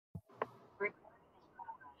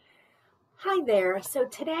Hi there. So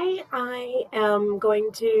today I am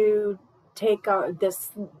going to take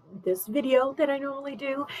this video that I normally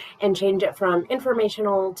do and change it from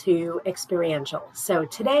informational to experiential. So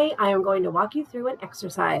today I am going to walk you through an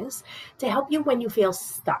exercise to help you when you feel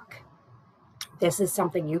stuck. This is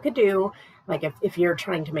something you could do, like if you're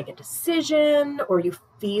trying to make a decision or you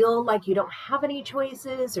feel like you don't have any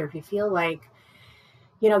choices, or if you feel like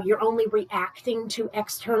you're only reacting to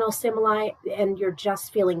external stimuli and you're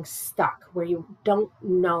just feeling stuck where you don't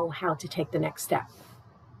know how to take the next step.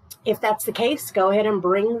 If that's the case, go ahead and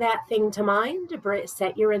bring that thing to mind.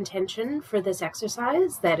 Set your intention for this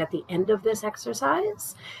exercise, that at the end of this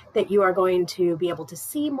exercise, that you are going to be able to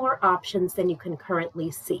see more options than you can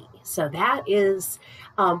currently see. So that is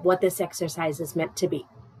what this exercise is meant to be.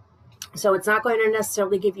 So it's not going to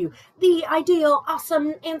necessarily give you the ideal,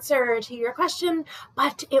 awesome answer to your question,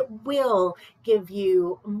 but it will give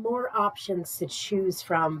you more options to choose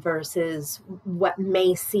from versus what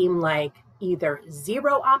may seem like either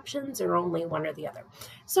zero options or only one or the other.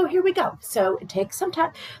 So here we go. So take some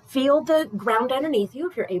time, feel the ground underneath you.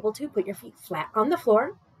 If you're able to, put your feet flat on the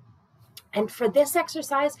floor. And for this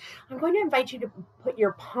exercise, I'm going to invite you to put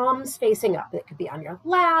your palms facing up. It could be on your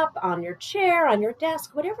lap, on your chair, on your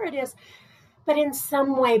desk, whatever it is, but in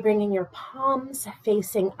some way bringing your palms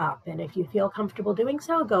facing up. And if you feel comfortable doing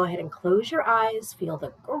so, go ahead and close your eyes. Feel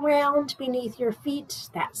the ground beneath your feet,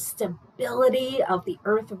 that stability of the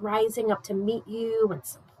earth rising up to meet you and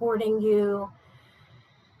supporting you.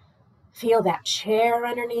 Feel that chair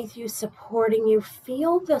underneath you supporting you.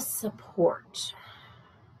 Feel the support.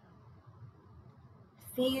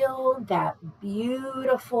 Feel that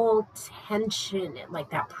beautiful tension,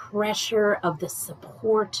 like that pressure of the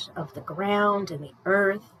support of the ground and the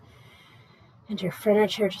earth and your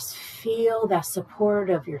furniture. Just feel that support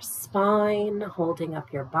of your spine holding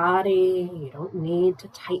up your body. You don't need to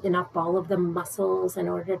tighten up all of the muscles in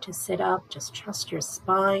order to sit up. Just trust your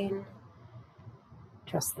spine,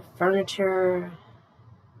 trust the furniture,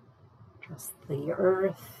 trust the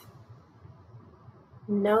earth.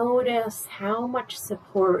 Notice how much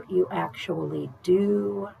support you actually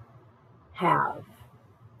do have,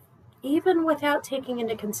 even without taking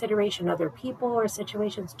into consideration other people or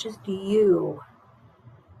situations. Just you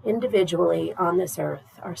individually on this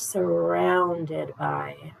earth are surrounded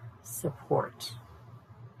by support.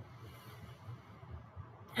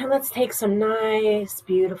 And let's take some nice,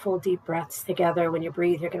 beautiful, deep breaths together. When you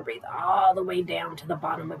breathe, you're going to breathe all the way down to the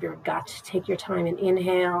bottom of your gut. Take your time and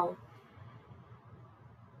inhale.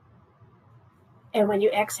 And when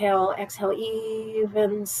you exhale, exhale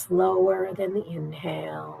even slower than the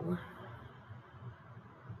inhale.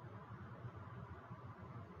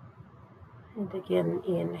 And again,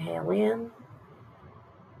 inhale in.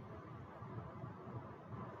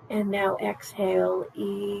 And now exhale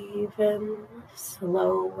even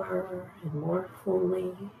slower and more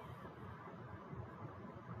fully.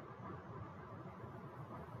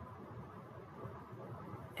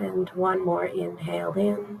 And one more inhale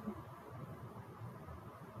in.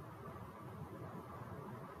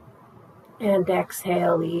 And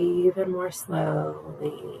exhale even more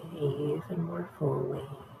slowly, even more fully.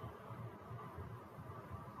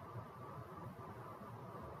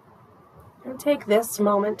 And take this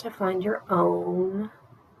moment to find your own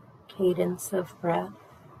cadence of breath.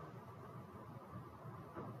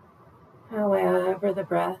 However, the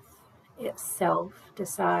breath itself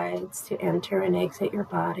decides to enter and exit your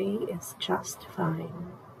body is just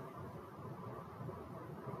fine.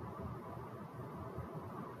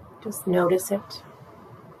 Just notice it.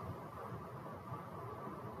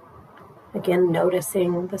 Again,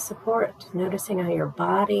 noticing the support, noticing how your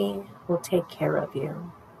body will take care of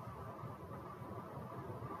you.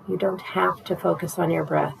 You don't have to focus on your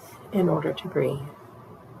breath in order to breathe.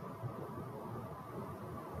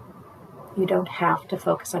 You don't have to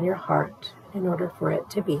focus on your heart in order for it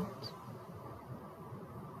to beat.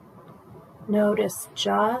 Notice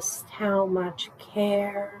just how much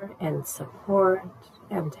care and support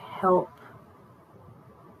and help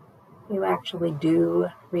you actually do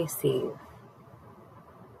receive.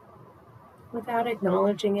 Without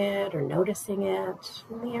acknowledging it or noticing it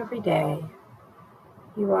in the everyday,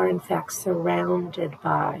 you are in fact surrounded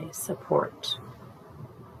by support.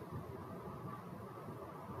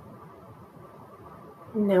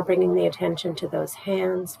 Now bringing the attention to those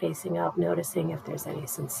hands facing up, noticing if there's any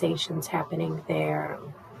sensations happening there.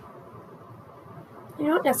 You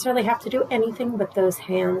don't necessarily have to do anything but those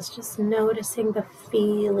hands, just noticing the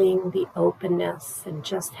feeling, the openness, and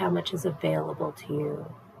just how much is available to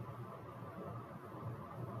you.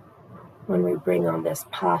 When we bring on this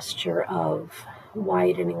posture of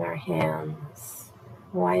widening our hands,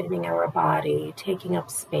 widening our body, taking up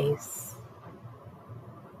space,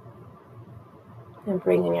 and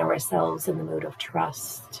bringing ourselves in the mood of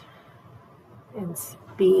trust and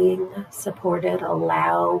being supported,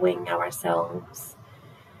 allowing ourselves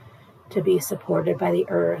to be supported by the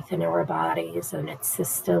earth and our bodies and its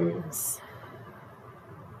systems.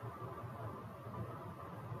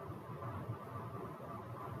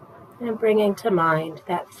 And bringing to mind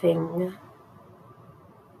that thing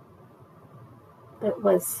that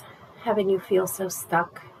was having you feel so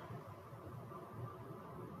stuck.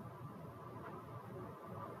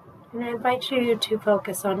 And I invite you to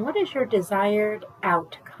focus on what is your desired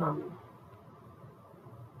outcome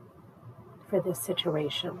for this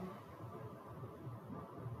situation.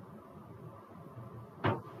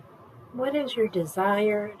 What is your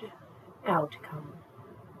desired outcome?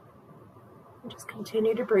 And just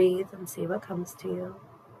continue to breathe and see what comes to you.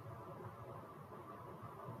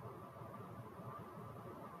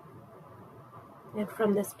 And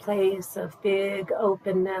from this place of big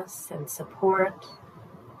openness and support,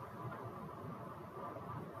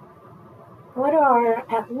 what are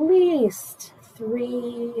at least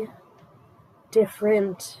 3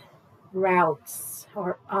 different routes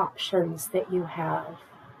or options that you have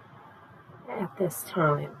at this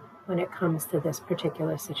time when it comes to this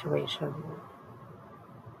particular situation?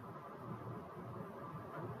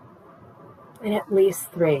 And at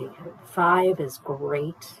least 3. 5 is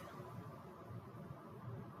great,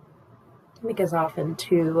 because often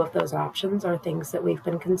 2 of those options are things that we've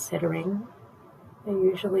been considering. They're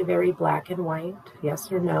usually very black and white,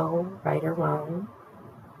 yes or no, right or wrong.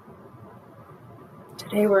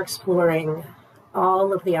 Today we're exploring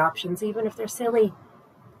all of the options, even if they're silly.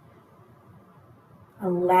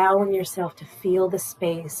 Allowing yourself to feel the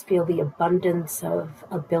space, feel the abundance of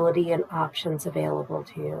ability and options available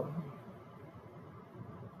to you.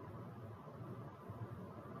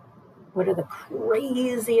 What are the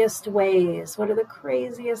craziest ways? What are the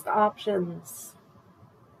craziest options?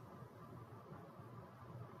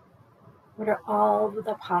 What are all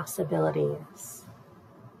the possibilities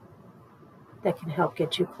that can help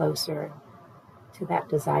get you closer to that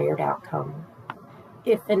desired outcome?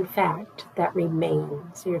 If in fact that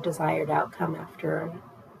remains your desired outcome after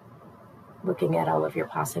looking at all of your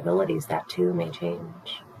possibilities, that too may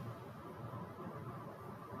change.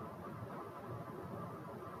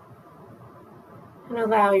 And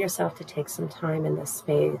allow yourself to take some time in this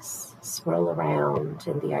space, swirl around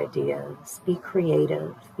in the ideas, be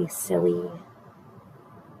creative, be silly.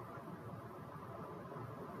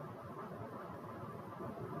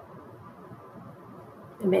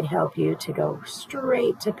 It may help you to go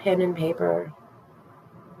straight to pen and paper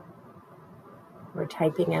or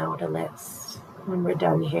typing out a list when we're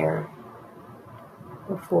done here,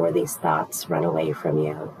 before these thoughts run away from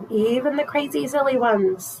you. Even the crazy, silly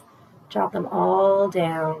ones. Jot them all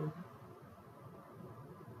down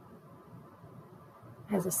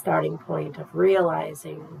as a starting point of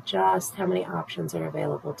realizing just how many options are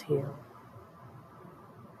available to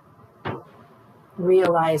you.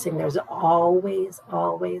 Realizing there's always,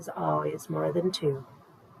 always, always more than 2.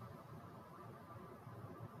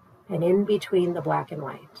 And in between the black and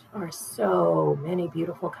white are so many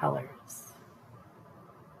beautiful colors.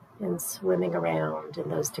 And swimming around in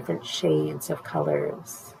those different shades of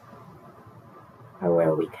colors are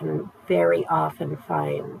where we can very often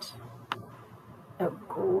find a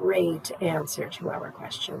great answer to our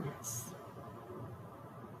questions.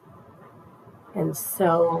 And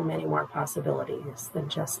so many more possibilities than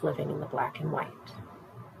just living in the black and white.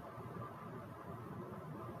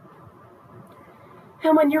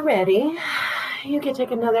 And when you're ready, you can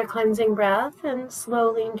take another cleansing breath and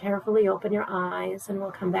slowly and carefully open your eyes, and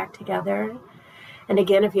we'll come back together. And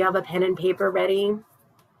again, if you have a pen and paper ready,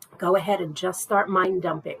 go ahead and just start mind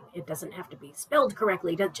dumping. It doesn't have to be spelled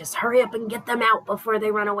correctly. Just hurry up and get them out before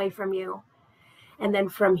they run away from you. And then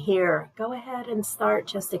from here, go ahead and start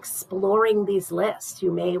just exploring these lists.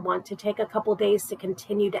 You may want to take a couple days to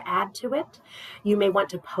continue to add to it. You may want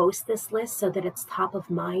to post this list so that it's top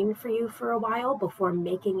of mind for you for a while before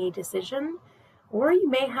making a decision. Or you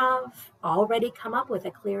may have already come up with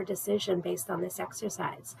a clear decision based on this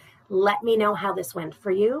exercise. Let me know how this went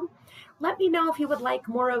for you. Let me know if you would like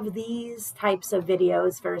more of these types of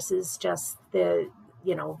videos versus just the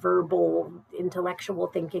verbal, intellectual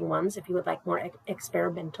thinking ones. If you would like more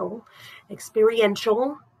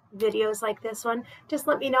experiential videos like this one, just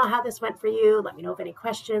let me know how this went for you. Let me know of any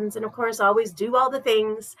questions. And of course, always do all the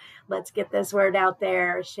things. Let's get this word out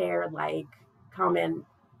there. Share, like, comment,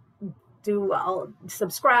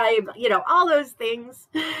 subscribe, all those things.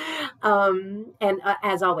 And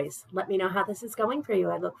as always, let me know how this is going for you.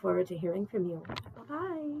 I look forward to hearing from you. Bye-bye.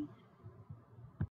 Bye.